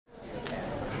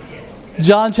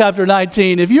John chapter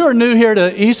 19. If you are new here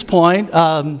to East Point,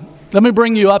 let me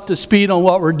bring you up to speed on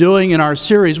what we're doing in our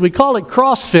series. We call it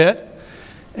CrossFit.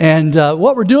 And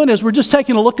what we're doing is we're just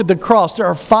taking a look at the cross. There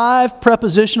are 5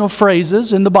 prepositional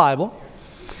phrases in the Bible.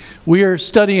 We are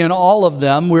studying all of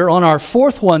them. We're on our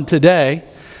 4th one today.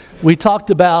 We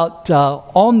talked about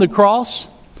on the cross,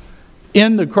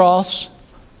 in the cross,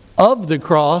 of the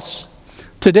cross.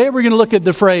 Today we're going to look at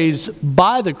the phrase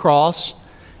by the cross.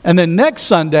 And then next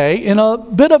Sunday, in a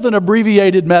bit of an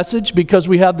abbreviated message, because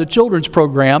we have the children's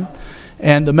program,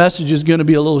 and the message is going to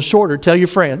be a little shorter. Tell your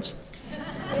friends.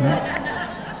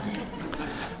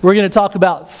 We're going to talk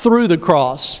about through the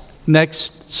cross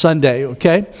next Sunday,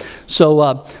 okay? So,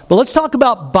 but let's talk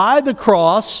about by the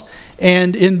cross.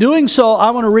 And in doing so, I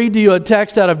want to read to you a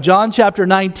text out of John chapter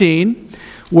 19,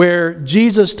 where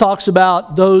Jesus talks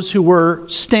about those who were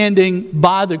standing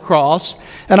by the cross.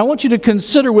 And I want you to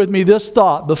consider with me this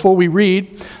thought before we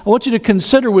read. I want you to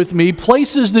consider with me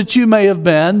places that you may have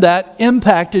been that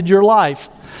impacted your life.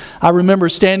 I remember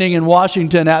standing in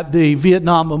Washington at the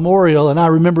Vietnam Memorial, and I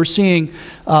remember seeing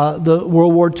the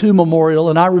World War II Memorial,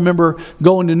 and I remember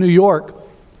going to New York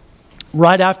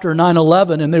right after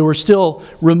 9/11, and they were still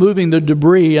removing the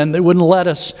debris, and they wouldn't let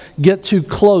us get too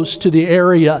close to the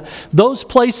area. Those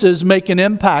places make an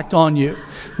impact on you.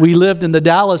 We lived in the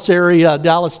Dallas area,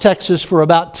 Dallas, Texas, for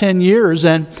about 10 years,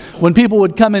 and when people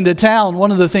would come into town,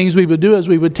 one of the things we would do is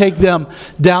we would take them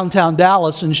downtown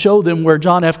Dallas and show them where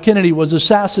John F. Kennedy was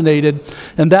assassinated,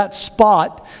 and that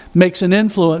spot makes an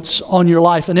influence on your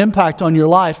life, an impact on your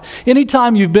life.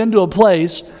 Anytime you've been to a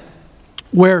place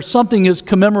where something is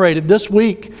commemorated. This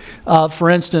week, for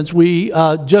instance, we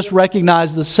just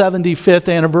recognized the 75th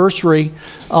anniversary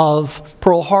of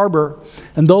Pearl Harbor.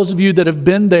 And those of you that have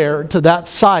been there to that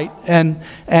site and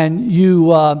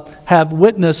you have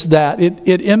witnessed that,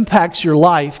 it impacts your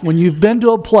life. When you've been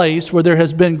to a place where there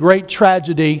has been great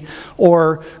tragedy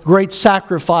or great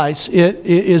sacrifice, it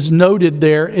is noted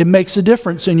there. It makes a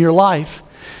difference in your life.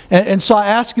 And so I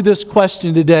ask you this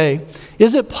question today.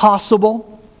 Is it possible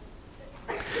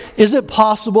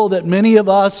that many of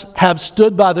us have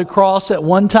stood by the cross at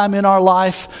one time in our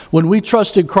life when we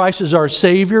trusted Christ as our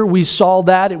Savior? We saw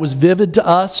that. It was vivid to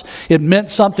us. It meant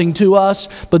something to us.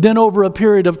 But then over a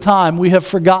period of time, we have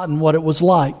forgotten what it was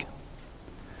like.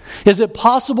 Is it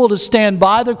possible to stand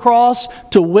by the cross,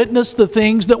 to witness the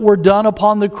things that were done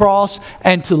upon the cross,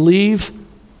 and to leave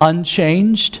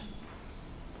unchanged?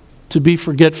 To be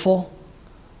forgetful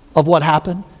of what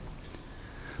happened?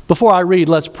 Before I read,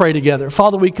 let's pray together.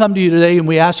 Father, we come to you today and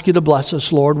we ask you to bless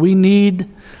us, Lord. We need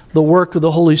the work of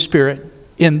the Holy Spirit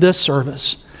in this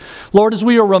service. Lord, as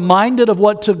we are reminded of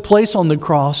what took place on the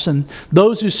cross and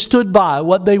those who stood by,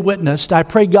 what they witnessed, I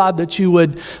pray, God, that you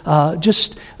would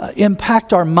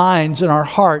impact our minds and our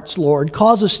hearts, Lord.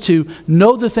 Cause us to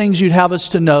know the things you'd have us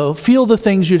to know, feel the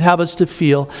things you'd have us to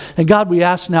feel. And God, we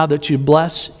ask now that you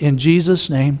bless in Jesus'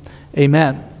 name.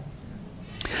 Amen.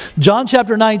 John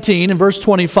chapter 19 and verse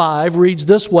 25 reads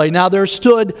this way. Now there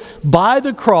stood by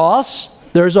the cross,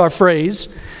 there's our phrase,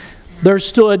 there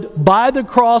stood by the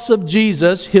cross of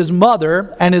Jesus his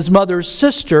mother and his mother's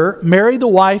sister, Mary the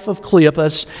wife of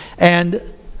Cleopas, and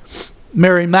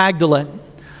Mary Magdalene.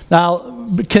 Now,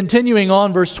 continuing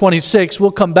on verse 26,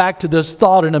 we'll come back to this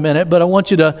thought in a minute, but I want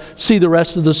you to see the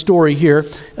rest of the story here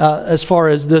as far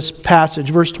as this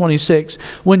passage. Verse 26,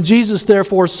 when Jesus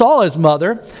therefore saw his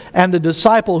mother and the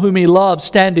disciple whom he loved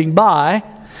standing by,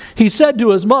 he said to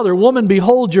his mother, "Woman,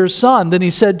 behold your son." Then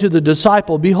he said to the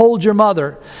disciple, "Behold your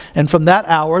mother." And from that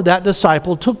hour, that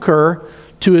disciple took her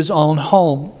to his own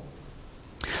home.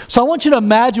 So I want you to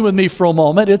imagine with me for a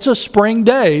moment, it's a spring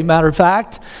day, matter of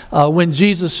fact, when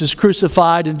Jesus is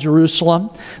crucified in Jerusalem.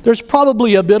 There's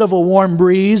probably a bit of a warm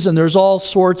breeze, and there's all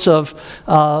sorts of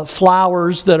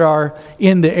flowers that are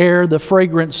in the air, the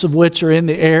fragrance of which are in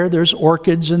the air. There's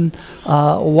orchids and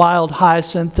wild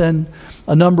hyacinth, and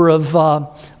a number of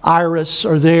iris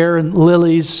are there, and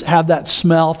lilies have that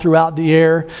smell throughout the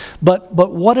air. But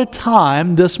what a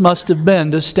time this must have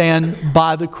been to stand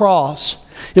by the cross.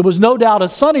 It was no doubt a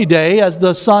sunny day as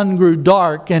the sun grew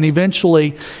dark, and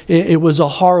eventually it was a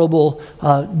horrible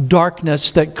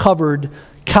darkness that covered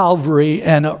Calvary,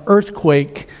 and an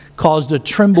earthquake caused a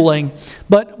trembling.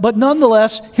 But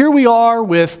nonetheless, here we are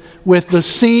with the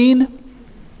scene,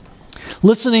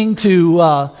 listening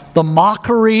to the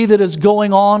mockery that is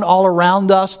going on all around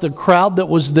us, the crowd that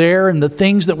was there and the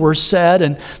things that were said,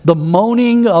 and the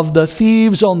moaning of the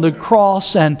thieves on the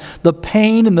cross, and the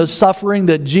pain and the suffering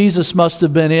that Jesus must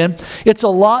have been in. It's a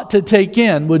lot to take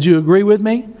in. Would you agree with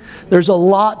me? There's a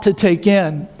lot to take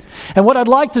in. And what I'd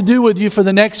like to do with you for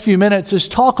the next few minutes is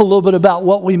talk a little bit about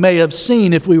what we may have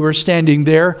seen if we were standing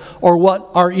there, or what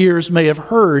our ears may have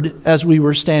heard as we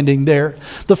were standing there.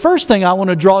 The first thing I want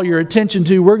to draw your attention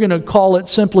to, we're going to call it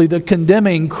simply the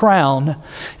condemning crown.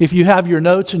 If you have your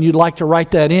notes and you'd like to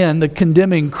write that in, the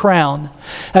condemning crown.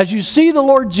 As you see the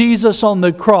Lord Jesus on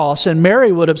the cross, and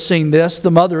Mary would have seen this,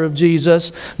 the mother of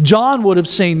Jesus, John would have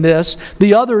seen this,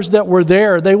 the others that were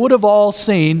there, they would have all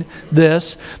seen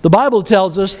this. The Bible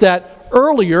tells us that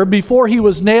earlier, before he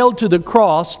was nailed to the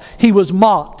cross, he was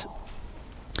mocked.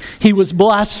 He was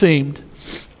blasphemed.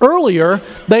 Earlier,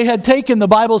 they had taken, the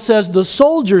Bible says, the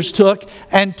soldiers took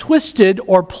and twisted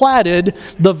or plaited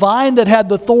the vine that had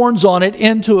the thorns on it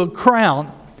into a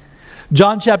crown.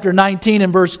 John chapter 19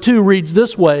 and verse 2 reads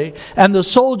this way, "And the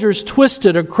soldiers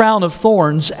twisted a crown of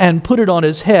thorns and put it on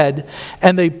his head,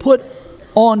 and they put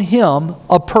on him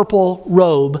a purple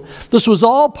robe." This was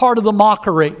all part of the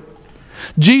mockery.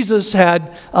 Jesus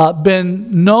had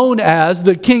been known as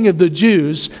the King of the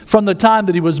Jews from the time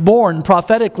that he was born,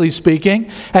 prophetically speaking.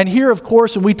 And here, of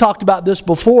course, and we talked about this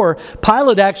before,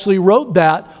 Pilate actually wrote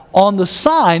that on the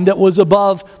sign that was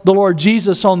above the Lord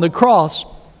Jesus on the cross.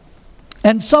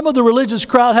 And some of the religious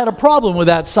crowd had a problem with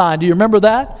that sign. Do you remember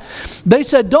that? They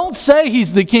said, don't say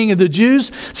he's the King of the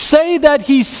Jews. Say that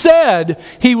he said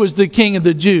he was the King of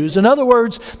the Jews. In other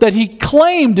words, that he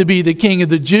claimed to be the King of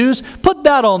the Jews. Put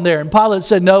that on there. And Pilate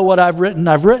said, no, what I've written,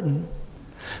 I've written.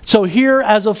 So here,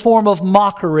 as a form of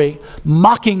mockery,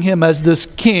 mocking him as this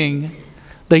king,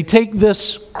 they take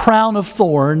this crown of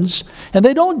thorns, and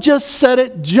they don't just set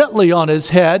it gently on his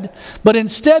head, but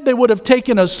instead they would have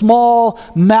taken a small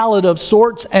mallet of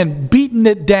sorts and beaten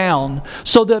it down,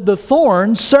 so that the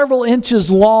thorns, several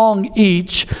inches long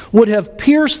each, would have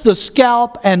pierced the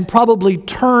scalp and probably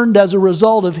turned as a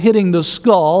result of hitting the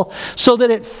skull, so that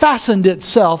it fastened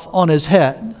itself on his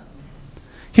head.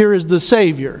 Here is the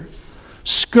Savior,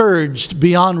 scourged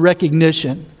beyond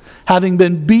recognition, having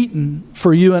been beaten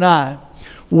for you and I,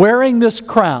 wearing this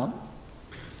crown.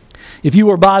 If you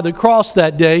were by the cross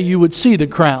that day, you would see the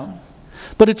crown.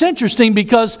 But it's interesting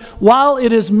because while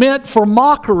it is meant for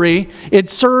mockery, it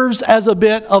serves as a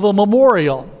bit of a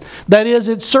memorial. That is,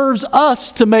 it serves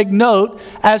us to make note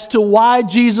as to why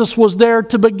Jesus was there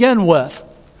to begin with.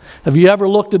 Have you ever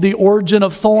looked at the origin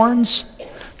of thorns?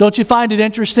 Don't you find it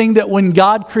interesting that when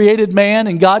God created man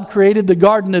and God created the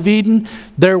Garden of Eden,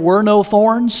 there were no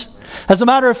thorns? As a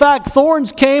matter of fact,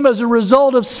 thorns came as a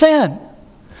result of sin.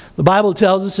 The Bible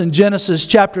tells us in Genesis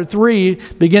chapter 3,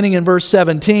 beginning in verse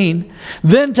 17,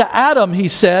 "Then to Adam he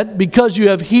said, because you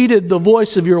have heeded the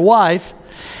voice of your wife,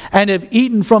 and have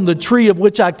eaten from the tree of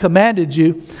which I commanded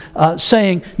you,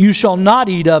 saying, you shall not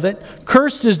eat of it.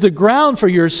 Cursed is the ground for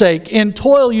your sake. In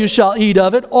toil you shall eat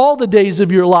of it all the days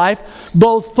of your life.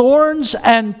 Both thorns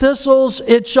and thistles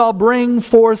it shall bring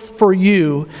forth for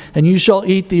you, and you shall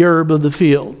eat the herb of the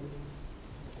field."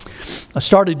 I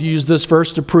started to use this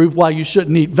verse to prove why you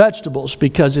shouldn't eat vegetables,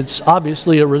 because it's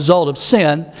obviously a result of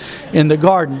sin in the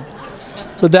garden.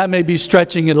 But that may be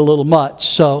stretching it a little much.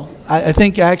 So I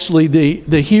think actually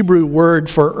the Hebrew word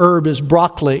for herb is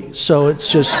broccoli. So it's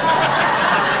just,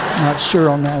 I'm not sure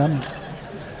on that.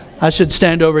 I should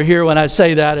stand over here when I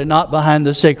say that and not behind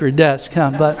the sacred desk.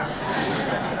 But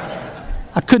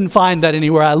I couldn't find that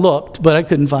anywhere. I looked, but I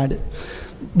couldn't find it.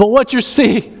 But what you're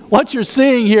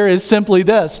seeing here is simply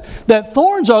this, that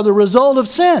thorns are the result of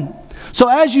sin. So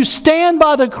as you stand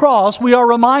by the cross, we are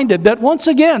reminded that once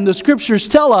again, the Scriptures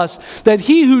tell us that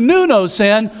He who knew no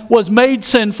sin was made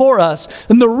sin for us.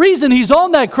 And the reason He's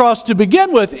on that cross to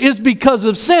begin with is because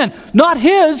of sin. Not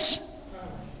His,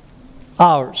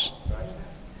 ours.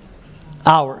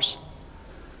 Ours.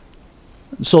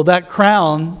 So that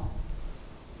crown,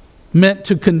 meant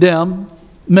to condemn,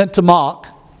 meant to mock,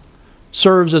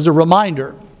 serves as a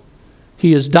reminder.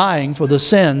 He is dying for the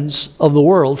sins of the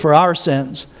world, for our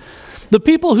sins. The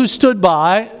people who stood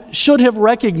by should have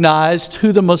recognized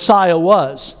who the Messiah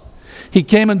was. He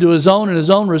came into His own, and His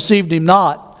own received Him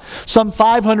not. Some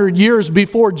 500 years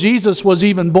before Jesus was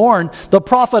even born, the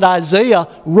prophet Isaiah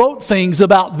wrote things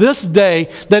about this day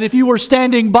that if you were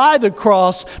standing by the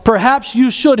cross, perhaps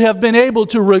you should have been able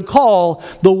to recall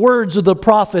the words of the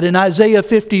prophet in Isaiah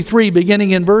 53,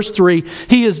 beginning in verse 3.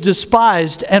 "He is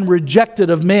despised and rejected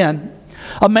of men,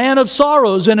 a man of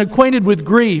sorrows and acquainted with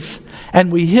grief,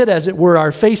 and we hid as it were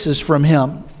our faces from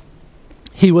Him.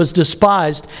 He was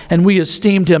despised, and we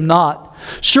esteemed Him not.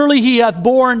 Surely he hath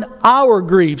borne our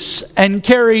griefs and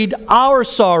carried our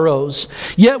sorrows.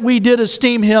 Yet we did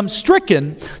esteem him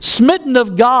stricken, smitten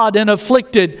of God, and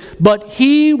afflicted. But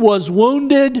he was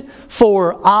wounded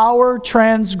for our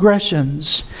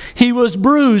transgressions. He was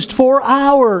bruised for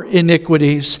our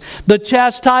iniquities. The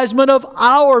chastisement of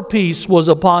our peace was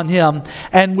upon him,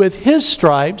 and with his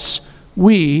stripes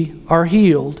we are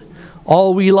healed.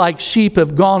 All we like sheep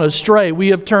have gone astray. We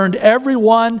have turned every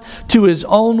one to his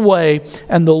own way,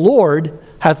 and the Lord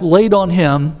hath laid on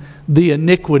him the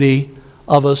iniquity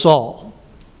of us all.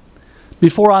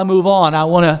 Before I move on, I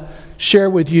want to share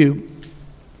with you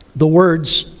the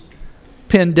words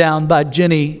penned down by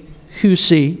Jenny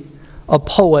Hussey, a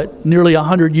poet nearly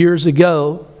 100 years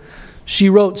ago. She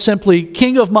wrote simply,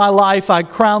 "King of my life, I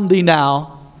crown thee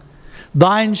now.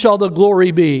 Thine shall the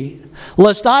glory be.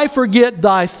 Lest I forget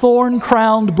thy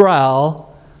thorn-crowned brow,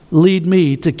 lead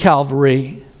me to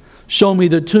Calvary. Show me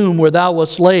the tomb where thou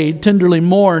wast laid, tenderly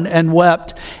mourned and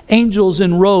wept. Angels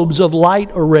in robes of light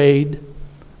arrayed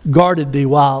guarded thee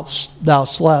whilst thou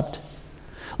slept.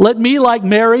 Let me, like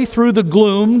Mary, through the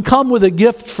gloom come with a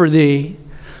gift for thee.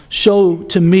 Show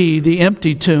to me the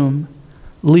empty tomb,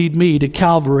 lead me to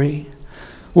Calvary.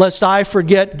 Lest I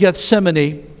forget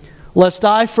Gethsemane, lest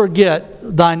I forget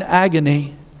thine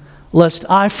agony, lest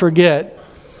I forget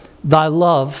thy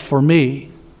love for me,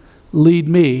 lead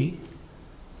me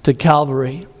to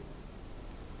Calvary."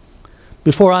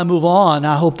 Before I move on,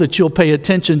 I hope that you'll pay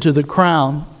attention to the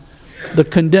crown, the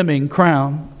condemning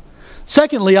crown.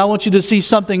 Secondly, I want you to see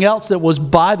something else that was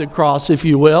by the cross, if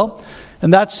you will,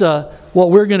 and that's what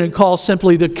we're going to call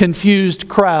simply the confused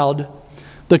crowd.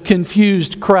 The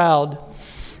confused crowd.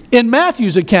 In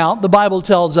Matthew's account, the Bible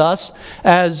tells us,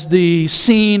 as the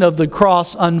scene of the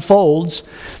cross unfolds,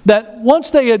 that once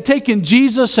they had taken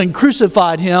Jesus and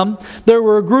crucified him, there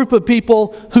were a group of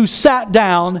people who sat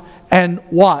down and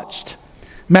watched.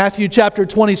 Matthew chapter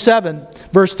 27,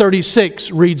 verse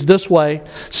 36 reads this way,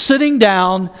 "Sitting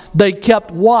down, they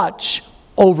kept watch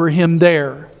over him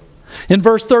there." In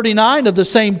verse 39 of the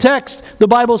same text, the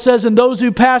Bible says, "And those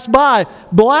who passed by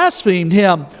blasphemed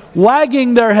him,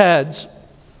 wagging their heads."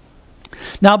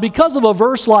 Now, because of a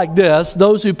verse like this,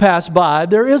 those who pass by,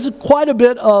 there is quite a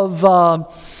bit of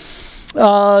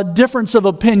difference of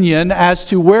opinion as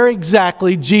to where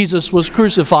exactly Jesus was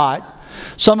crucified.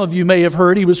 Some of you may have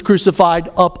heard he was crucified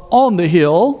up on the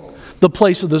hill, the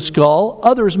place of the skull.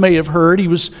 Others may have heard he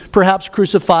was perhaps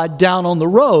crucified down on the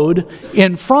road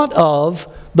in front of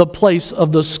the place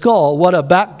of the skull. What a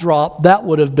backdrop that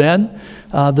would have been.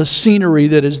 The scenery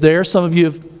that is there. Some of you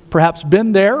have perhaps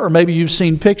been there, or maybe you've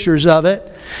seen pictures of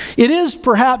it. It is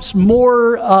perhaps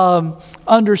more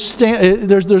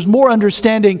there's more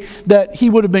understanding that he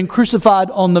would have been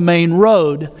crucified on the main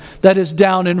road that is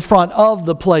down in front of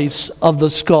the place of the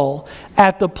skull,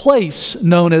 at the place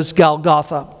known as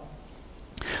Golgotha.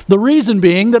 The reason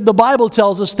being that the Bible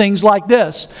tells us things like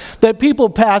this, that people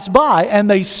passed by and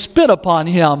they spit upon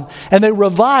him and they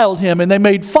reviled him and they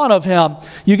made fun of him.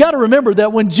 You got to remember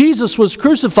that when Jesus was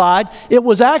crucified, it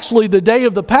was actually the day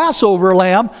of the Passover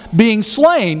lamb being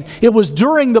slain. It was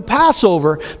during the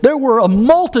Passover. There were a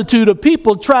multitude of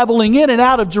people traveling in and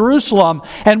out of Jerusalem.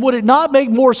 And would it not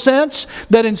make more sense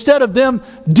that instead of them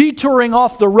detouring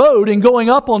off the road and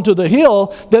going up onto the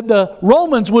hill, that the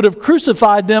Romans would have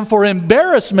crucified them for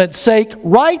embarrassment's sake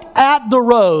right at the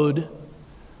road?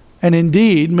 And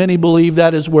indeed, many believe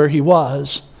that is where he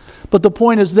was. But the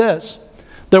point is this: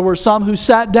 there were some who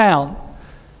sat down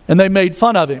and they made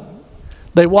fun of him.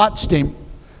 They watched him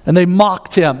and they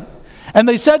mocked him. And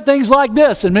they said things like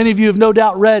this, and many of you have no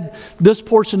doubt read this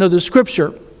portion of the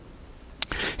scripture.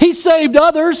 "He saved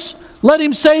others, let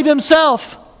him save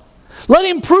himself. Let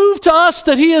him prove to us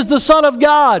that he is the Son of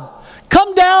God.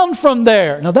 Come down from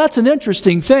there." Now that's an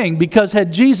interesting thing, because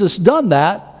had Jesus done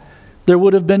that, there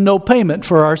would have been no payment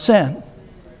for our sin.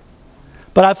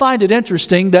 But I find it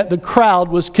interesting that the crowd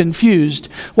was confused.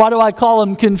 Why do I call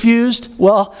them confused?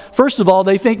 Well, first of all,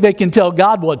 they think they can tell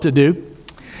God what to do.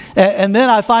 And then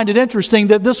I find it interesting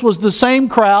that this was the same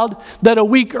crowd that a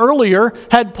week earlier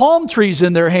had palm trees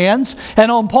in their hands. And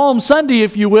on Palm Sunday,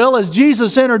 if you will, as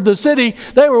Jesus entered the city,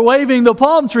 they were waving the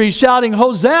palm trees, shouting,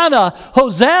 "Hosanna,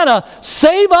 Hosanna,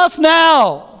 save us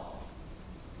now."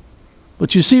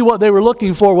 But you see, what they were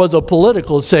looking for was a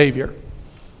political savior.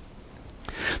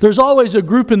 There's always a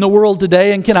group in the world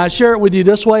today, and can I share it with you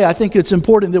this way? I think it's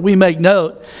important that we make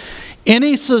note.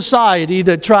 Any society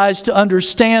that tries to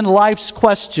understand life's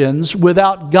questions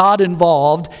without God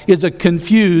involved is a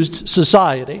confused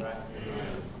society.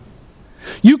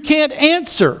 You can't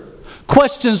answer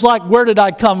questions like, where did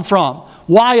I come from?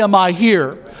 Why am I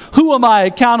here? Who am I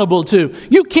accountable to?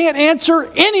 You can't answer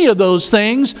any of those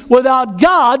things without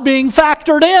God being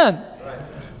factored in.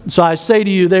 So I say to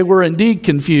you, they were indeed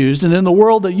confused. And in the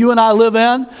world that you and I live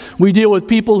in, we deal with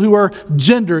people who are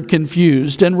gender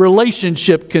confused and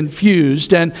relationship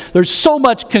confused. And there's so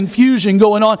much confusion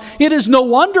going on. It is no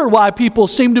wonder why people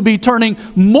seem to be turning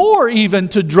more even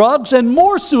to drugs and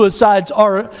more suicides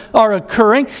are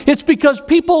occurring. It's because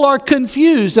people are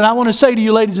confused. And I want to say to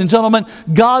you, ladies and gentlemen,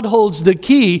 God holds the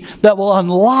key that will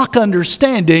unlock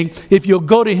understanding if you'll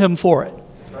go to Him for it.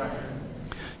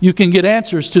 You can get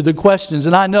answers to the questions.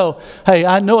 And I know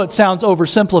it sounds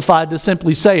oversimplified to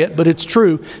simply say it, but it's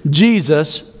true.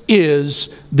 Jesus is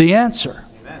the answer.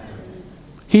 Amen.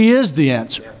 He is the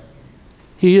answer.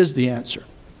 He is the answer.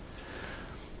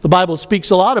 The Bible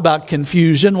speaks a lot about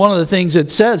confusion. One of the things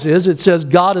it says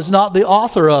God is not the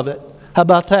author of it. How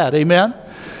about that? Amen?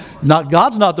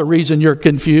 God's not the reason you're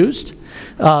confused.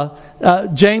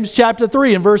 James chapter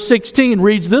 3 and verse 16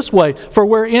 reads this way, "For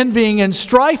where envying and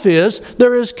strife is,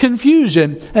 there is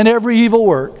confusion and every evil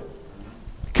work."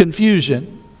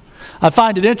 Confusion. I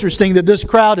find it interesting that this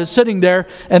crowd is sitting there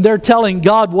and they're telling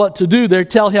God what to do. They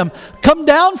tell Him, "Come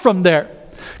down from there.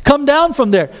 Come down from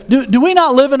there." Do we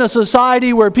not live in a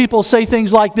society where people say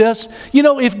things like this? You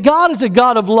know, if God is a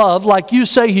God of love, like you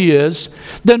say He is,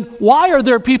 then why are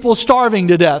there people starving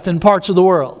to death in parts of the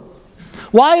world?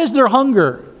 Why is there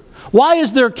hunger? Why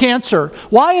is there cancer?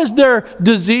 Why is there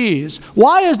disease?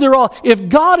 Why is there all... If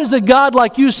God is a God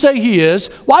like you say He is,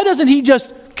 why doesn't He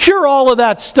just cure all of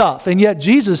that stuff? And yet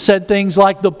Jesus said things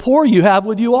like, "The poor you have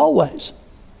with you always."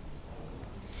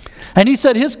 And He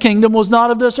said His kingdom was not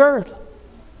of this earth.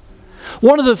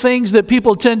 One of the things that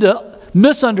people tend to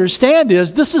misunderstand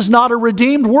is this is not a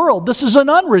redeemed world. This is an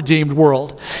unredeemed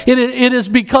world. It is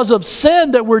because of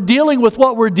sin that we're dealing with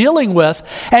what we're dealing with.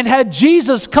 And had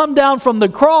Jesus come down from the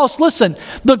cross, listen,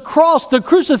 the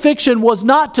crucifixion was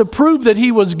not to prove that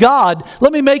He was God.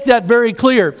 Let me make that very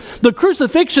clear. The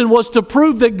crucifixion was to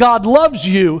prove that God loves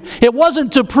you. It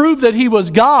wasn't to prove that He was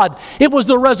God. It was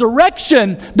the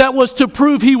resurrection that was to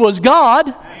prove He was God.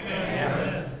 Amen.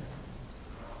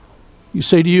 You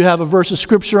say, do you have a verse of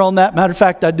Scripture on that? Matter of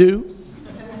fact, I do.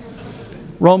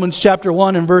 Romans chapter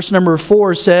 1 and verse number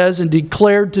 4 says, "And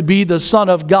declared to be the Son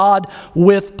of God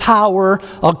with power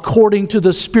according to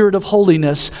the Spirit of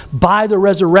holiness by the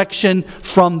resurrection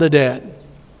from the dead."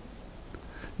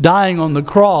 Dying on the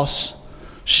cross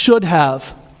should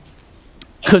have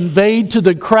conveyed to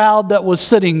the crowd that was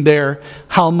sitting there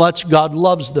how much God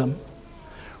loves them.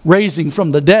 Raising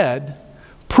from the dead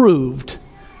proved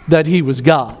that He was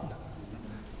God.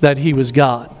 That He was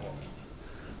God.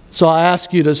 So I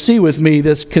ask you to see with me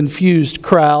this confused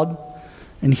crowd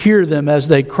and hear them as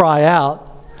they cry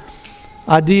out.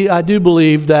 I do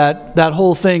believe that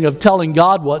whole thing of telling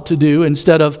God what to do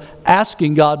instead of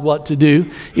asking God what to do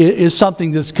is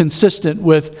something that's consistent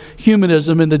with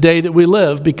humanism in the day that we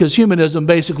live, because humanism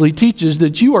basically teaches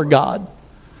that you are God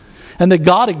and that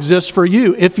God exists for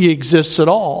you if He exists at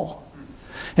all.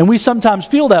 And we sometimes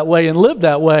feel that way and live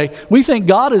that way. We think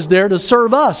God is there to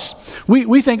serve us.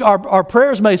 We think our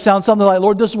prayers may sound something like,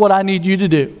 "Lord, this is what I need you to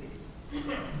do."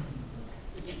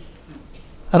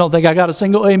 I don't think I got a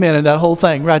single amen in that whole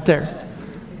thing right there.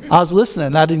 I was listening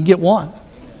and I didn't get one.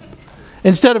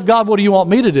 Instead of, "God, what do you want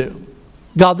me to do?"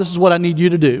 "God, this is what I need you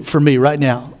to do for me right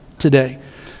now, today."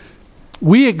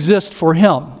 We exist for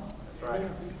Him.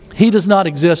 He does not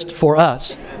exist for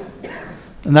us.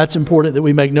 And that's important that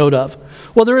we make note of.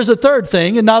 Well, there is a third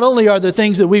thing, and not only are there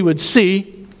things that we would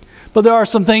see, but there are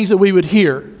some things that we would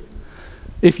hear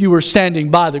if you were standing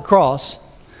by the cross.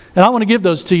 And I want to give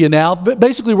those to you now. But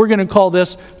basically, we're going to call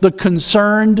this the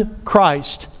concerned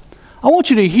Christ. I want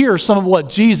you to hear some of what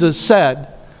Jesus said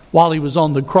while He was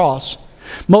on the cross.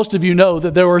 Most of you know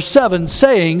that there were 7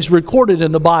 sayings recorded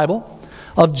in the Bible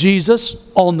of Jesus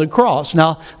on the cross.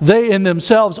 Now, they in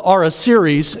themselves are a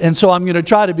series, and so I'm going to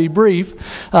try to be brief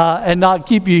and not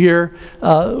keep you here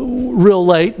real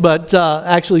late, but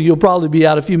actually you'll probably be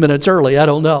out a few minutes early. I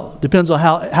don't know. Depends on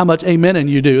how much amening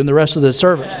you do in the rest of the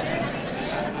service.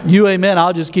 You amen,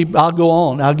 I'll go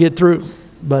on. I'll get through.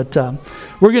 But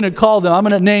we're going to call them, I'm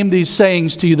going to name these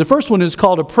sayings to you. The first one is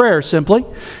called a prayer, simply.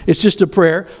 It's just a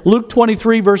prayer. Luke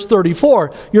 23, verse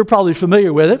 34. You're probably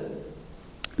familiar with it.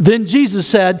 "Then Jesus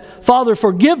said, 'Father,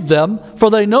 forgive them,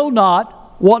 for they know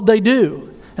not what they do.'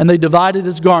 And they divided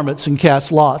His garments and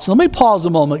cast lots." Let me pause a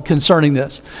moment concerning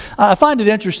this. I find it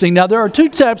interesting. Now, there are two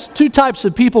types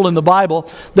of people in the Bible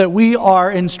that we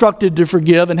are instructed to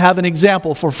forgive and have an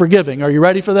example for forgiving. Are you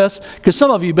ready for this? Because some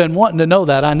of you have been wanting to know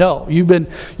that. I know. You've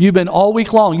been all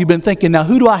week long, you've been thinking, now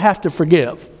who do I have to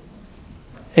forgive?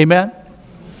 Amen?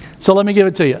 So let me give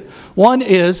it to you. One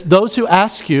is those who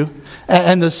ask you,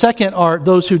 and the second are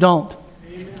those who don't.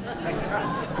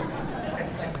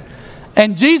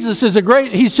 And Jesus is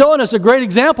he's showing us a great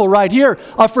example right here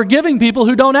of forgiving people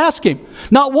who don't ask Him.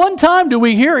 Not one time do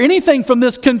we hear anything from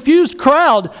this confused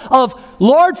crowd of,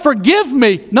 Lord, forgive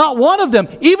me. Not one of them.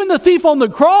 Even the thief on the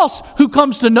cross who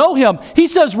comes to know Him, he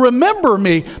says, remember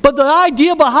me. But the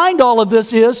idea behind all of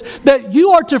this is that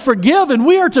you are to forgive and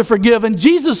we are to forgive. And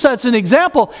Jesus sets an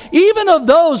example. Even of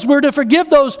those, we're to forgive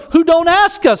those who don't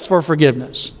ask us for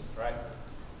forgiveness. Right.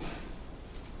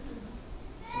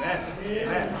 Amen.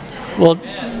 Amen. Well,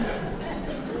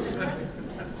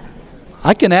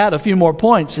 I can add a few more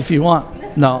points if you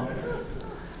want. No.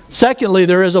 Secondly,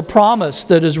 there is a promise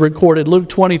that is recorded. Luke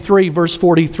 23, verse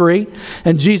 43.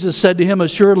 And Jesus said to him,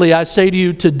 assuredly, I say to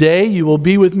you, today you will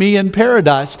be with me in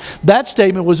paradise. That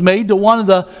statement was made to one of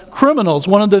the criminals,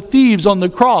 one of the thieves on the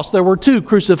cross. There were two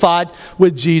crucified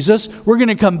with Jesus. We're going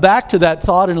to come back to that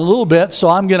thought in a little bit, so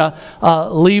I'm going to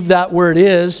leave that where it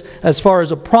is as far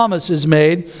as a promise is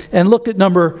made. And look at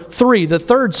number 3, the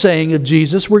third saying of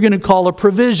Jesus, we're going to call a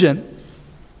provision.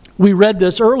 We read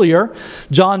this earlier,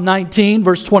 John 19,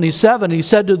 verse 27. He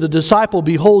said to the disciple,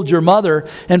 behold your mother.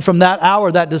 And from that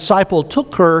hour, that disciple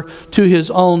took her to his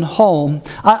own home.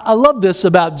 I love this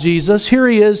about Jesus. Here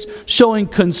he is showing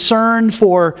concern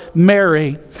for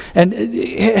Mary. And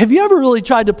have you ever really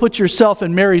tried to put yourself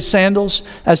in Mary's sandals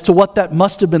as to what that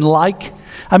must have been like?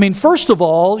 I mean, first of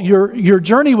all, your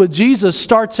journey with Jesus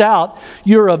starts out,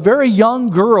 you're a very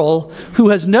young girl who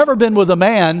has never been with a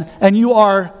man, and you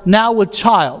are now with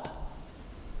child.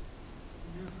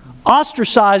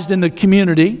 Ostracized in the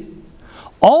community,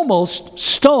 almost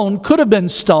stoned, could have been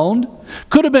stoned,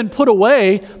 could have been put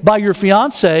away by your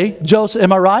fiance, Joseph,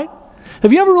 am I right?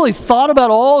 Have you ever really thought about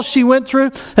all she went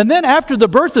through? And then after the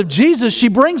birth of Jesus, she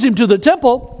brings him to the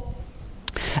temple.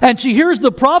 And she hears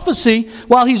the prophecy,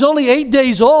 while he's only 8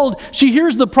 days old, she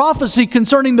hears the prophecy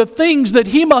concerning the things that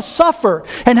he must suffer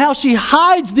and how she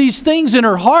hides these things in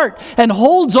her heart and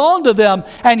holds on to them.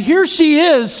 And here she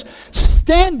is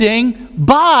standing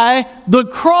by the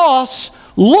cross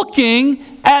looking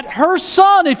at her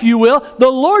son, if you will, the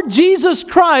Lord Jesus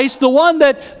Christ, the one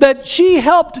that she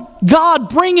helped God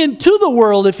bring into the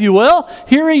world, if you will.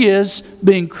 Here he is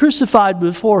being crucified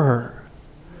before her.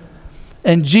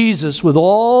 And Jesus, with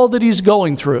all that he's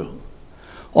going through,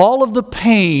 all of the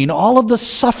pain, all of the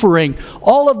suffering,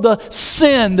 all of the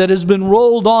sin that has been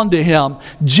rolled onto him,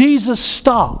 Jesus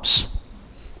stops.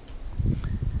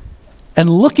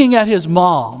 And looking at his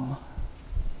mom,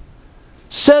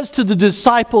 says to the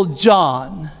disciple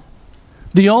John,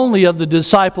 the only of the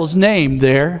disciples named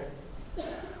there,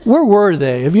 where were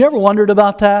they? Have you ever wondered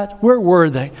about that? Where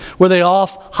were they? Were they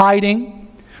off hiding?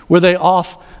 Were they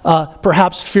off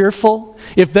perhaps fearful?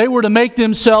 If they were to make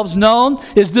themselves known,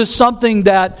 is this something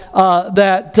that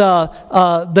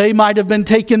they might have been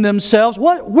taking themselves?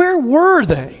 Where were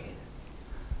they?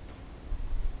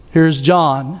 Here's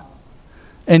John.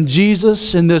 And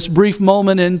Jesus, in this brief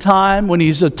moment in time when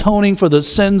he's atoning for the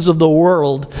sins of the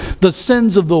world,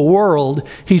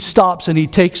 he stops and he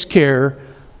takes care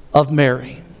of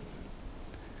Mary.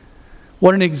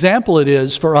 What an example it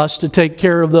is for us to take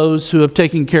care of those who have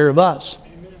taken care of us.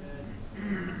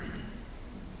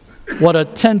 What a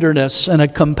tenderness and a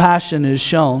compassion is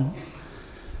shown.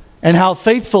 And how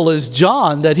faithful is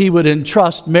John that he would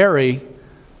entrust Mary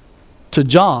to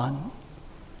John,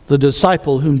 the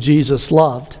disciple whom Jesus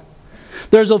loved.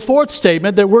 There's a fourth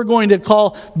statement that we're going to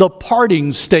call the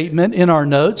parting statement in our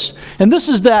notes. And this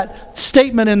is that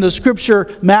statement in the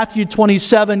scripture, Matthew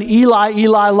 27, Eli,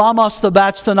 Eli, lama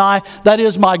sabachthani. That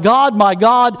is, my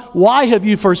God, why have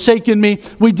you forsaken me?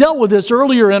 We dealt with this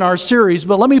earlier in our series,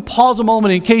 but let me pause a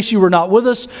moment in case you were not with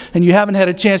us and you haven't had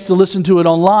a chance to listen to it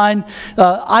online.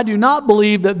 I do not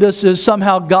believe that this is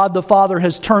somehow God the Father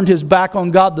has turned his back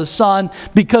on God the Son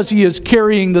because he is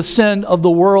carrying the sin of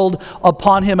the world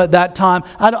upon him at that time.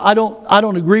 I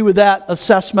don't agree with that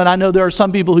assessment. I know there are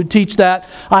some people who teach that.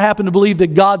 I happen to believe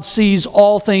that God sees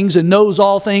all things and knows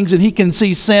all things, and he can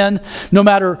see sin no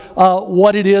matter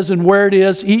what it is and where it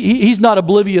is. He's not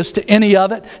oblivious to any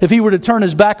of it. If he were to turn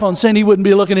his back on sin, he wouldn't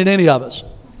be looking at any of us.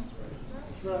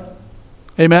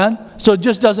 Amen? So it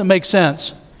just doesn't make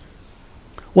sense.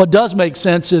 What does make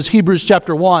sense is Hebrews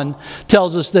chapter 1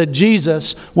 tells us that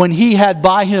Jesus, when he had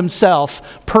by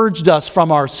himself purged us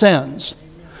from our sins,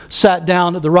 sat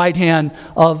down at the right hand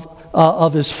of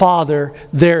of His Father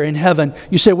there in heaven.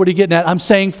 You say, what are you getting at? I'm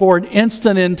saying for an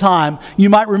instant in time, you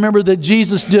might remember that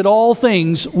Jesus did all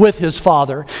things with His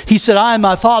Father. He said, I and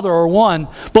my Father are one.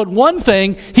 But one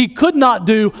thing He could not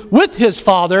do with His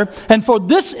Father, and for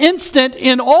this instant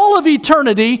in all of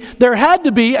eternity, there had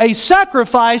to be a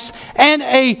sacrifice and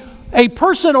a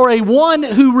person or a one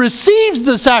who receives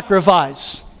the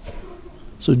sacrifice.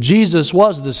 So Jesus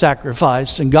was the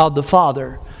sacrifice, and God the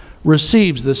Father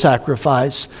receives the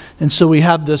sacrifice. And so we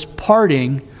have this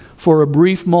parting for a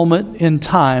brief moment in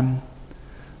time.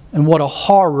 And what a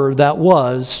horror that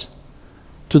was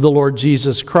to the Lord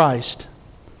Jesus Christ.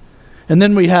 And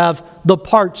then we have the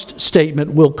parched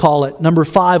statement, we'll call it. Number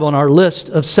 5 on our list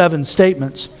of 7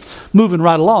 statements. Moving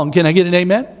right along. Can I get an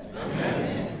amen?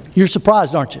 Amen. You're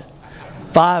surprised, aren't you?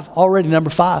 5, already number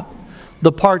 5.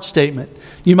 The parched statement.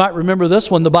 You might remember this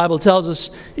one. The Bible tells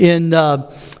us in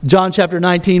John chapter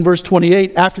 19, verse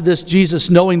 28, after this,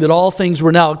 Jesus, knowing that all things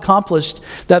were now accomplished,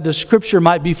 that the Scripture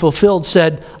might be fulfilled,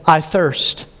 said, I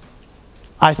thirst.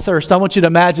 I thirst. I want you to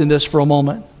imagine this for a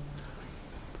moment.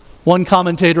 One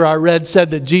commentator I read said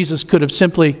that Jesus could have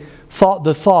simply thought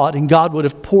the thought and God would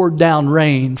have poured down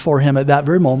rain for him at that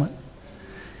very moment.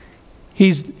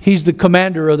 He's the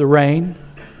commander of the rain,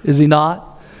 is He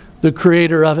not? The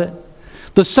creator of it.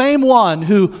 The same one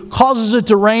who causes it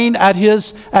to rain at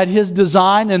his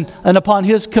design and upon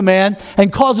His command,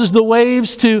 and causes the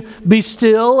waves to be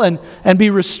still and be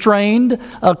restrained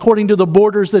according to the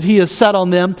borders that He has set on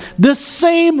them. This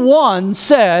same one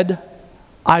said,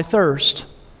 I thirst.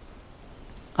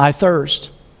 I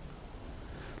thirst.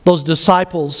 Those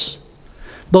disciples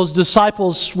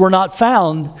were not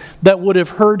found that would have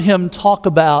heard Him talk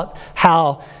about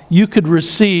how you could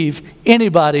receive,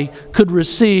 anybody could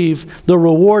receive the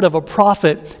reward of a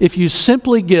prophet if you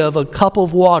simply give a cup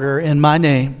of water in my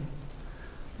name.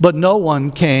 But no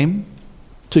one came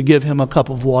to give Him a cup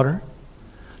of water.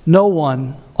 No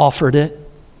one offered it.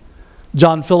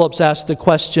 John Phillips asked the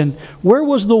question, where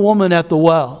was the woman at the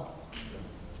well?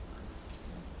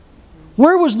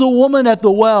 Where was the woman at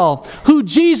the well who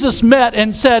Jesus met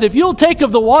and said, if you'll take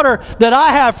of the water that I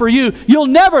have for you, you'll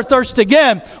never thirst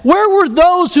again? Where were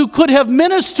those who could have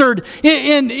ministered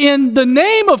in the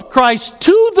name of Christ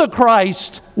to the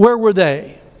Christ? Where were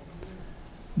they?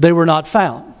 They were not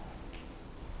found.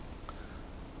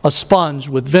 A sponge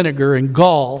with vinegar and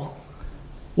gall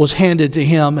was handed to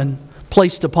Him and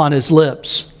placed upon His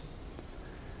lips.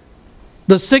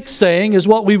 The 6th saying is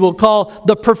what we will call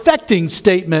the perfecting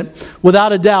statement.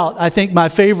 Without a doubt, I think my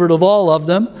favorite of all of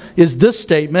them is this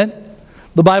statement.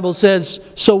 The Bible says,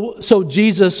 so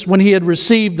Jesus, when He had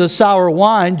received the sour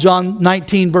wine, John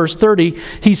 19, verse 30,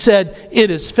 He said,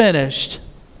 it is finished.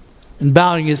 And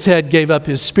bowing His head, gave up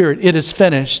His spirit. It is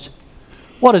finished.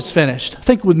 What is finished?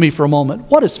 Think with me for a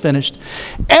moment. What is finished?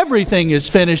 Everything is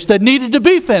finished that needed to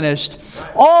be finished.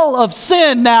 All of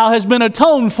sin now has been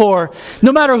atoned for.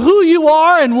 No matter who you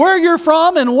are and where you're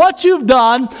from and what you've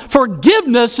done,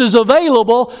 forgiveness is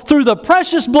available through the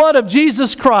precious blood of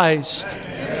Jesus Christ.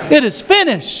 Amen. It is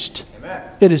finished. Amen.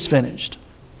 It is finished.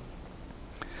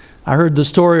 I heard the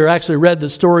story, or actually read the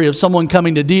story of someone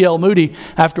coming to D.L. Moody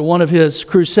after one of his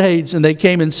crusades, and they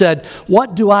came and said,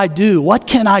 what do I do? What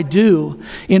can I do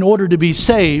in order to be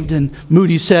saved? And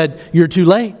Moody said, you're too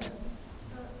late.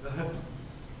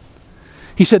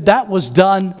 He said, that was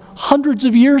done hundreds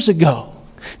of years ago.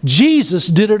 Jesus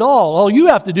did it all. All you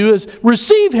have to do is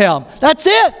receive Him. That's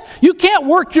it. You can't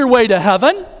work your way to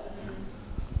heaven.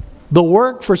 The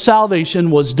work for salvation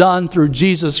was done through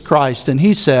Jesus Christ, and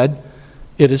He said,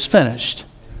 it is finished.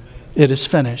 It is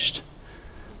finished.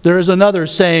 There is another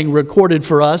saying recorded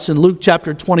for us in Luke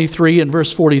chapter 23 and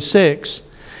verse 46.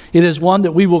 It is one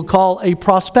that we will call a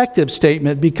prospective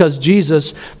statement because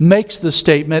Jesus makes the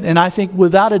statement, and I think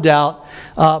without a doubt,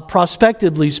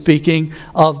 prospectively speaking,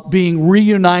 of being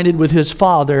reunited with His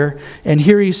Father. And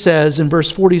here He says in verse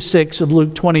 46 of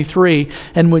Luke 23,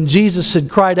 and when Jesus had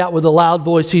cried out with a loud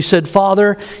voice, He said,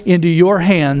 Father, into your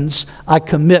hands I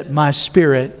commit my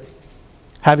spirit.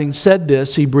 Having said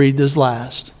this, He breathed His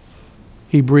last.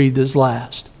 He breathed His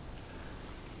last.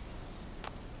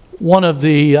 One of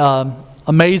the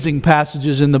amazing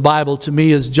passages in the Bible to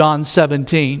me is John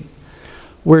 17,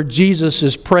 where Jesus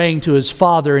is praying to His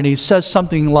Father, and He says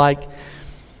something like,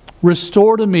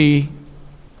 restore to me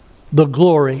the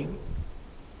glory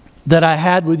that I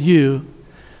had with you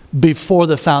before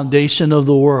the foundation of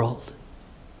the world.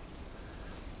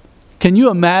 Can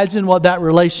you imagine what that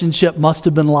relationship must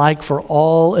have been like for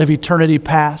all of eternity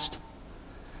past?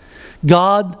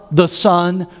 God the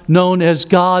Son, known as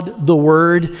God the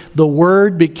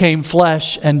Word became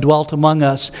flesh and dwelt among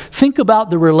us. Think about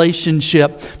the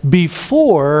relationship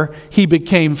before He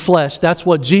became flesh. That's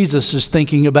what Jesus is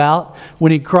thinking about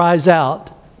when He cries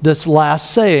out this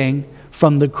last saying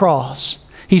from the cross.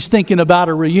 He's thinking about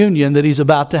a reunion that He's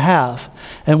about to have.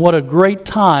 And what a great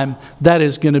time that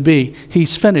is going to be.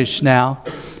 He's finished now.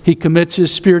 He commits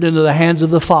His Spirit into the hands of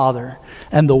the Father,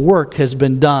 and the work has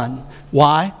been done.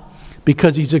 Why?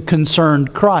 Because He's a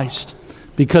concerned Christ.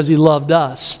 Because He loved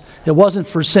us. It wasn't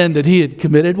for sin that He had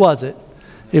committed, was it?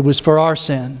 It was for our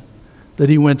sin that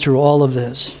He went through all of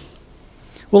this.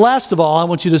 Well, last of all, I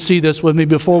want you to see this with me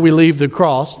before we leave the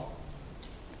cross.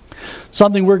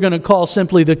 Something we're going to call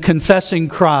simply the confessing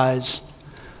cries.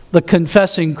 The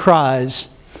confessing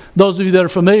cries. Those of you that are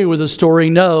familiar with the story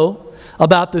know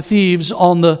about the thieves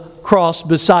on the cross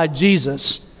beside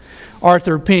Jesus.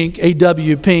 Arthur Pink,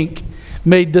 A.W. Pink,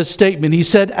 made this statement. He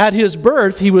said, "At His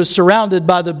birth, He was surrounded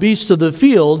by the beasts of the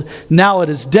field. Now at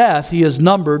His death, He is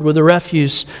numbered with the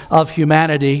refuse of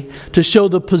humanity," to show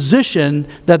the position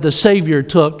that the Savior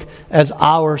took as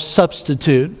our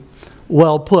substitute.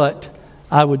 Well put,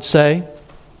 I would say.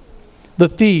 The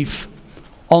thief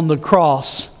on the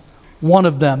cross, one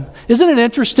of them. Isn't it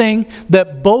interesting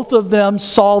that both of them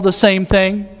saw the same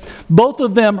thing? Both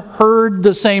of them heard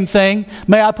the same thing.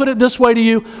 May I put it this way to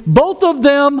you? Both of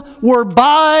them were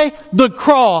by the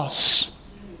cross.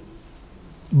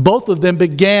 Both of them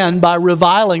began by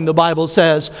reviling, the Bible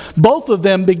says. Both of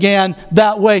them began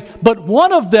that way. But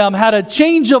one of them had a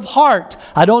change of heart.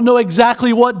 I don't know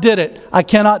exactly what did it. I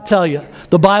cannot tell you.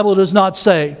 The Bible does not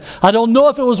say. I don't know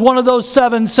if it was one of those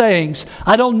 7 sayings.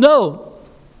 I don't know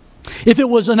if it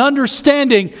was an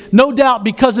understanding, no doubt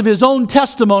because of his own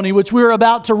testimony, which we are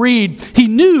about to read. He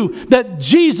knew that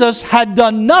Jesus had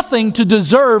done nothing to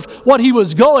deserve what He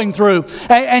was going through.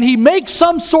 And he makes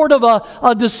some sort of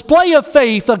a display of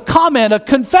faith, a comment, a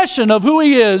confession of who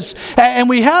He is. And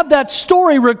we have that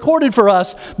story recorded for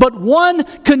us. But one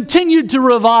continued to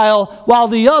revile while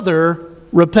the other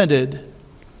repented.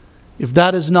 If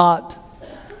that is not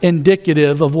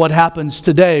indicative of what happens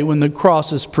today when the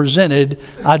cross is presented,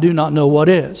 I do not know what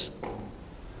is.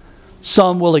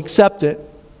 Some will accept it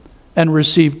and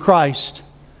receive Christ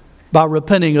by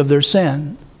repenting of their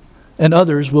sin, and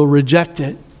others will reject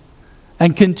it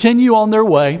and continue on their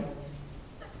way,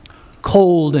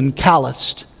 cold and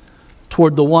calloused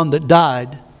toward the one that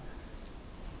died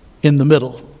in the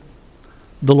middle,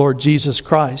 the Lord Jesus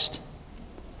Christ.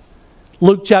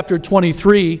 Luke chapter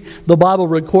 23, the Bible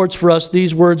records for us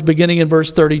these words beginning in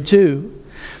verse 32.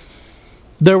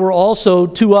 There were also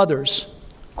 2 others,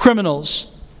 criminals,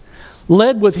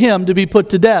 led with Him to be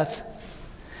put to death.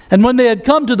 And when they had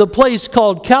come to the place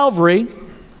called Calvary,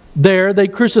 there they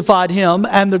crucified Him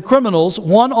and the criminals,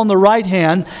 one on the right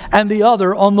hand and the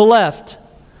other on the left.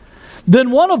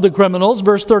 Then one of the criminals,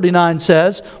 verse 39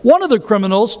 says, one of the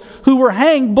criminals who were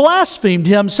hanged blasphemed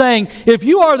Him, saying, "If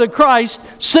you are the Christ,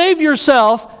 save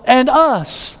yourself and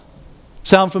us."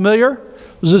 Sound familiar?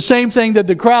 It was the same thing that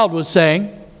the crowd was saying.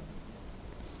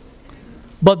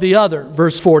 But the other,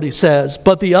 verse 40 says,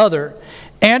 but the other,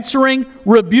 answering,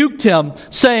 rebuked Him,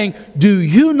 saying, "Do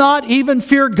you not even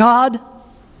fear God,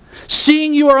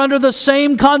 seeing you are under the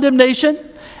same condemnation?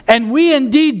 And we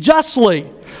indeed justly,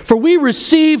 for we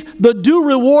receive the due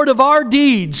reward of our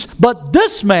deeds, but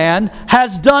this man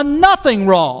has done nothing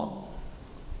wrong."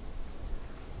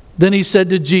 Then he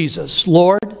said to Jesus,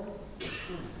 "Lord,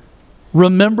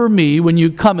 remember me when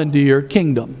you come into your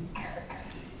kingdom."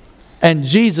 And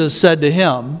Jesus said to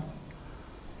him,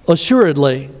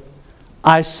 "Assuredly,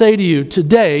 I say to you,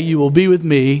 today you will be with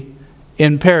me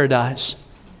in paradise."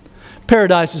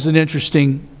 Paradise is an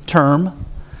interesting term.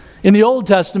 In the Old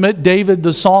Testament, David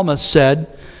the psalmist said,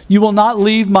 "You will not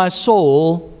leave my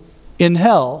soul in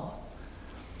hell."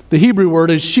 The Hebrew word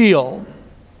is Sheol.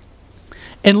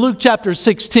 In Luke chapter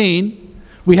 16,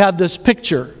 we have this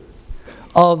picture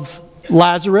of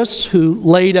Lazarus who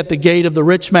laid at the gate of the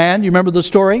rich man. You remember the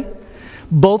story?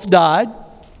 Both died.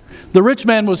 The rich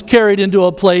man was carried into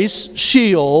a place,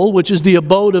 Sheol, which is the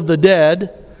abode of the dead,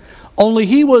 only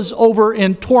he was over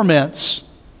in torments,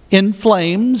 in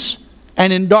flames,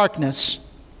 and in darkness,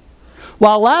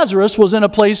 while Lazarus was in a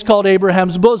place called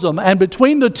Abraham's bosom. And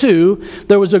between the two,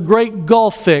 there was a great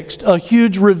gulf fixed, a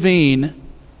huge ravine.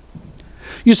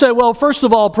 You say, well, first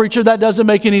of all, preacher, that doesn't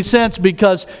make any sense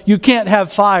because you can't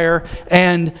have fire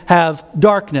and have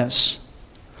darkness.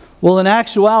 Well, in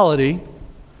actuality,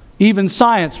 even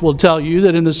science will tell you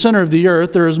that in the center of the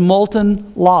earth there is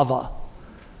molten lava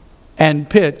and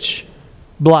pitch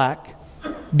black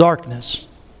darkness.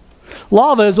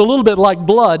 Lava is a little bit like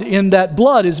blood in that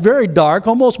blood is very dark,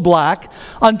 almost black,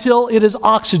 until it is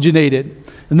oxygenated,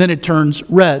 and then it turns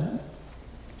red.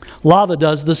 Lava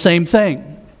does the same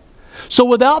thing. So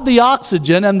without the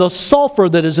oxygen and the sulfur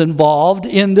that is involved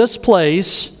in this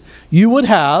place, you would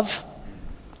have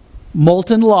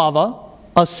molten lava,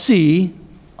 a sea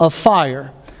of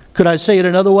fire. Could I say it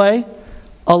another way?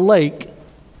 A lake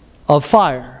of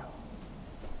fire.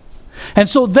 And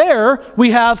so there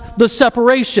we have the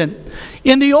separation.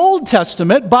 In the Old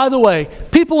Testament, by the way,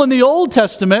 people in the Old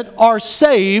Testament are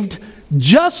saved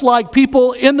just like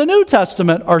people in the New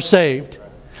Testament are saved.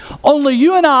 Only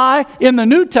you and I, in the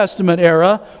New Testament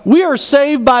era, we are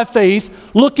saved by faith,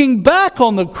 looking back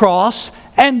on the cross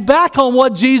and back on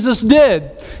what Jesus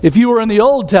did. If you were in the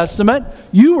Old Testament,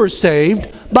 you were saved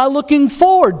by looking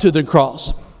forward to the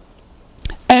cross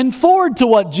and forward to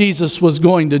what Jesus was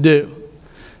going to do.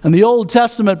 And the Old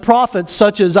Testament prophets,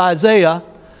 such as Isaiah,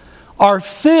 are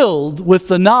filled with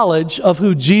the knowledge of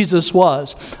who Jesus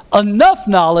was. Enough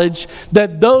knowledge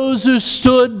that those who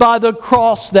stood by the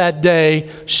cross that day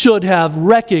should have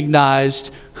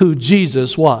recognized who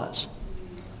Jesus was.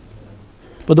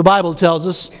 But the Bible tells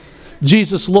us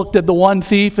Jesus looked at the one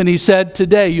thief and he said,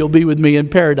 "Today you'll be with me in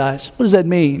paradise." What does that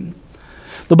mean?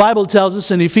 The Bible tells us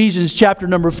in Ephesians chapter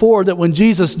number 4 that when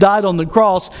Jesus died on the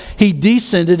cross, he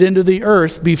descended into the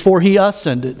earth before he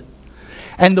ascended.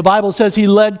 And the Bible says he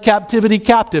led captivity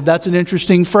captive. That's an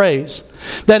interesting phrase.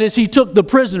 That is, he took the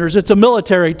prisoners. It's a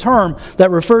military term that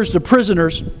refers to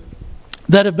prisoners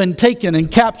that have been taken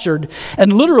and captured.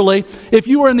 And literally, if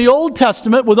you were in the Old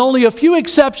Testament, with only a few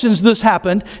exceptions this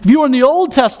happened, if you were in the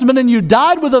Old Testament and you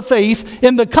died with a faith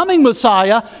in the coming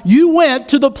Messiah, you went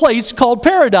to the place called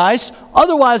paradise,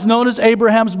 otherwise known as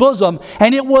Abraham's bosom.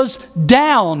 And it was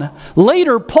down.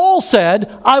 Later, Paul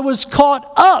said, "I was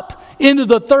caught up into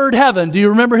the third heaven." Do you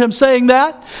remember him saying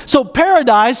that? So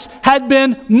paradise had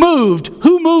been moved.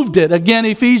 Who moved it? Again,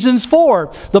 Ephesians 4.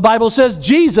 The Bible says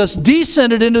Jesus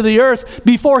descended into the earth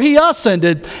before he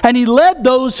ascended, and he led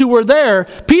those who were there.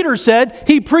 Peter said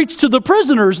he preached to the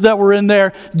prisoners that were in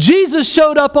there. Jesus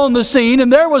showed up on the scene,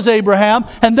 and there was Abraham,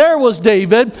 and there was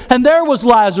David, and there was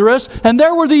Lazarus, and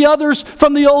there were the others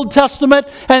from the Old Testament,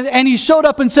 and he showed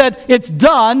up and said, "It's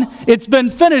done. It's been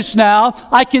finished now.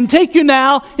 I can take you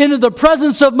now into the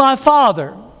presence of my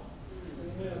Father."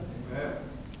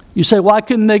 You say, why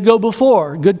couldn't they go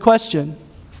before? Good question.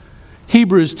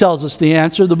 Hebrews tells us the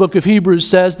answer. The book of Hebrews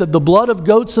says that the blood of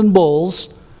goats and bulls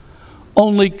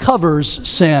only covers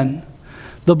sin.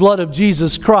 The blood of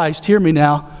Jesus Christ, hear me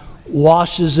now,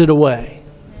 washes it away.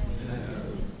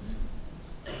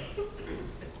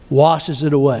 Washes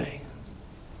it away.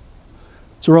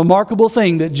 It's a remarkable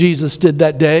thing that Jesus did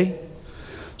that day.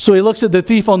 So he looks at the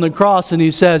thief on the cross and he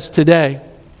says, "Today,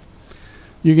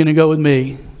 you're going to go with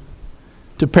me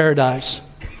to paradise."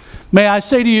 May I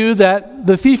say to you that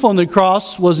the thief on the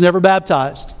cross was never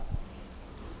baptized.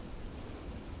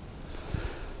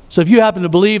 So if you happen to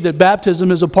believe that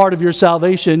baptism is a part of your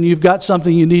salvation, you've got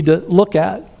something you need to look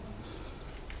at.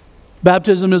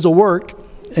 Baptism is a work,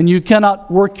 and you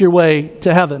cannot work your way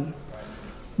to heaven.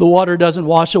 The water doesn't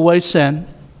wash away sin.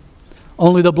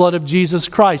 Only the blood of Jesus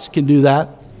Christ can do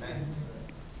that.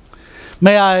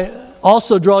 May I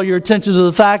also draw your attention to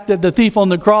the fact that the thief on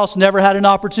the cross never had an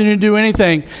opportunity to do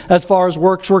anything as far as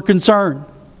works were concerned.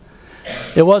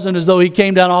 It wasn't as though he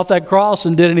came down off that cross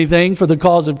and did anything for the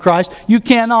cause of Christ. You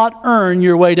cannot earn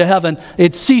your way to heaven.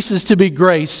 It ceases to be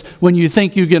grace when you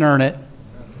think you can earn it.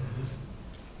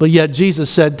 But yet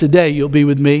Jesus said, "Today you'll be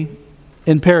with me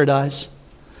in paradise."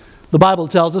 The Bible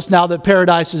tells us now that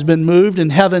paradise has been moved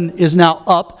and heaven is now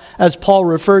up, as Paul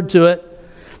referred to it.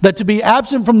 That to be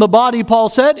absent from the body, Paul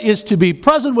said, is to be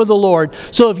present with the Lord.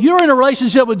 So if you're in a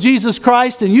relationship with Jesus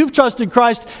Christ and you've trusted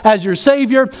Christ as your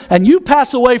Savior and you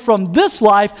pass away from this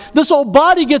life, this old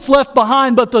body gets left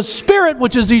behind, but the Spirit,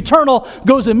 which is eternal,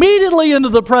 goes immediately into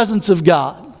the presence of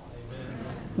God. Amen.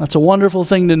 That's a wonderful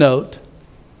thing to note.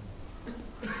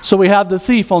 So we have the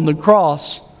thief on the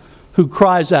cross who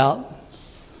cries out.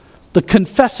 The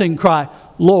confessing cry,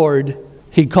 "Lord,"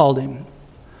 he called him.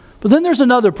 But then there's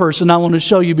another person I want to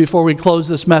show you before we close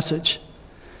this message.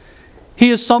 He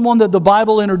is someone that the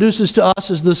Bible introduces to us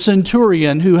as the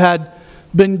centurion who had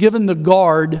been given the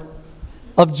guard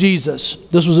of Jesus.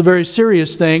 This was a very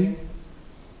serious thing.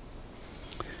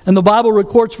 And the Bible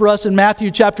records for us in Matthew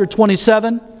chapter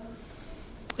 27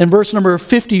 and verse number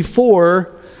 54,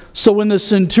 "So when the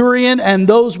centurion and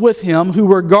those with him who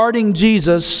were guarding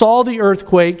Jesus saw the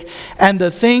earthquake and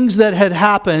the things that had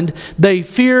happened, they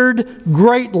feared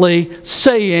greatly,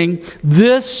 saying,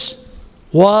 'This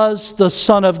was the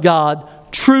Son of God.'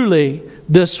 Truly,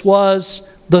 this was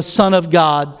the Son of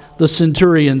God, the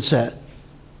centurion said.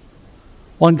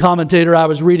 One commentator I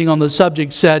was reading on the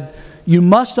subject said, you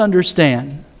must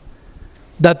understand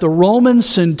that the Roman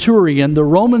centurion, the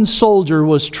Roman soldier,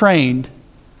 was trained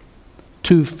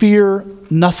to fear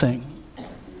nothing.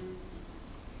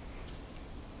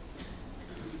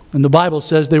 And the Bible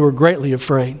says they were greatly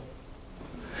afraid.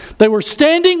 They were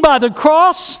standing by the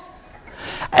cross,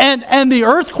 and the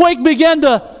earthquake began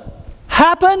to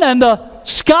happen, and the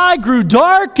sky grew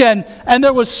dark, and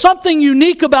there was something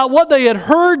unique about what they had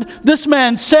heard this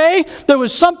man say. There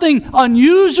was something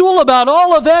unusual about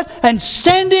all of it, and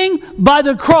standing by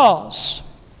the cross,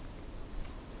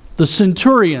 the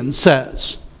centurion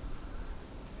says,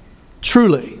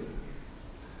 truly,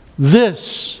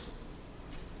 this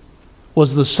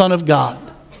was the Son of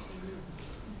God.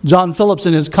 John Phillips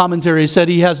in his commentary said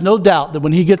he has no doubt that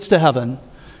when he gets to heaven,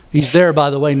 he's there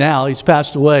by the way now, he's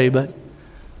passed away, but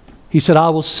he said, I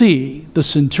will see the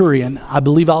centurion. I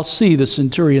believe I'll see the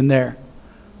centurion there.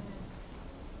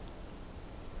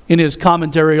 In his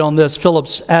commentary on this,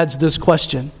 Phillips adds this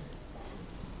question.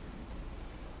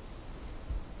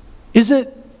 Is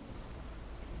it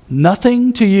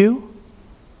nothing to you?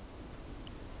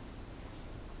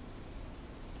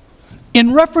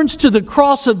 In reference to the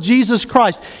cross of Jesus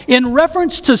Christ, in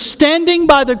reference to standing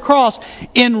by the cross,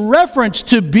 in reference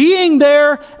to being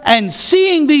there and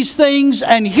seeing these things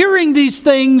and hearing these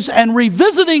things and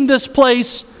revisiting this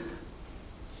place,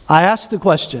 I ask the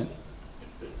question,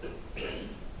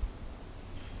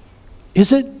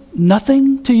 is it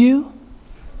nothing to you?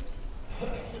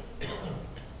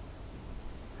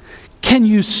 Can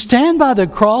you stand by the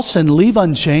cross and leave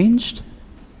unchanged?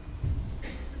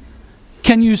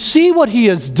 Can you see what He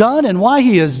has done and why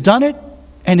He has done it,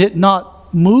 and it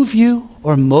not move you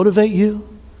or motivate you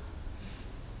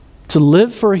to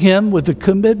live for Him with the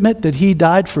commitment that He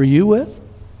died for you with?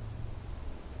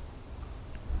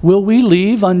 Will we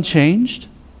leave unchanged?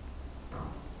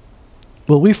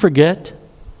 Will we forget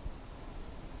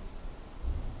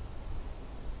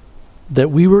that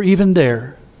we were even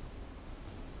there